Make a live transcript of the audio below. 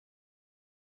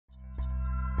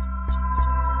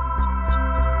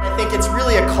think it's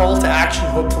really a call to action,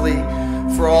 hopefully,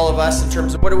 for all of us in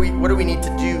terms of what do we need to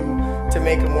do to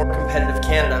make a more competitive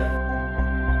Canada.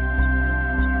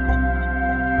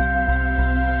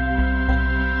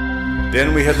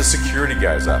 Then we had the security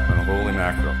guys up, and holy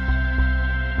mackerel.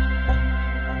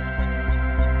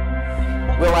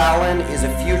 Will Allen is a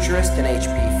futurist and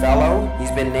HP Fellow.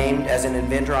 He's been named as an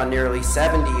inventor on nearly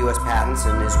 70 U.S. patents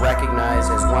and is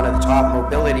recognized as one of the top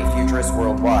mobility futurists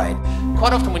worldwide.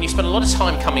 Quite often when you spend a lot of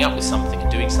time coming up with something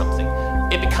and doing something,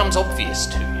 it becomes obvious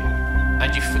to you,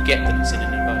 and you forget that it's in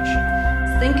an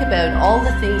emotion. Think about all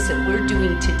the things that we're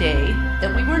doing today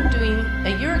that we weren't doing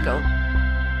a year ago.